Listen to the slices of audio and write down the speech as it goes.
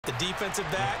defensive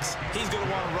backs, he's going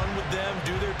to want to run with them,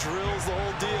 do their drills, the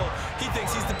whole deal. He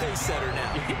thinks he's the pace setter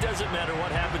now. It doesn't matter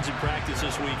what happens in practice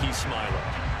this week, he's smiling.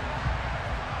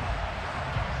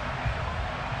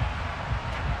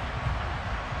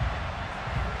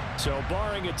 So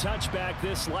barring a touchback,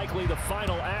 this likely the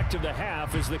final act of the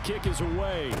half as the kick is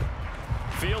away.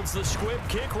 Fields the squib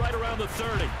kick right around the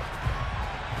 30.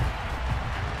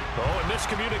 Oh, and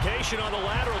miscommunication on the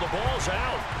lateral. The ball's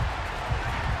out.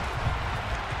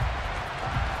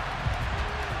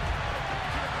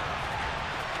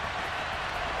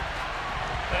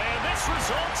 And this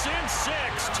results in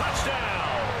 6. Touchdown.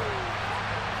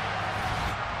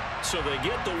 So they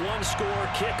get the one-score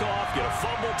kickoff, get a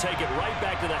fumble, take it right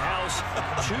back to the house.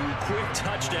 2 quick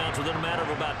touchdowns within a matter of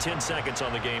about 10 seconds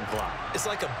on the game clock. It's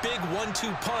like a big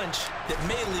 1-2 punch that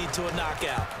may lead to a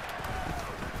knockout.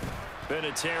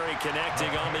 Vinatieri connecting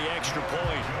on the extra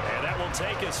point, and that will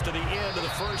take us to the end of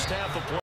the first half of play.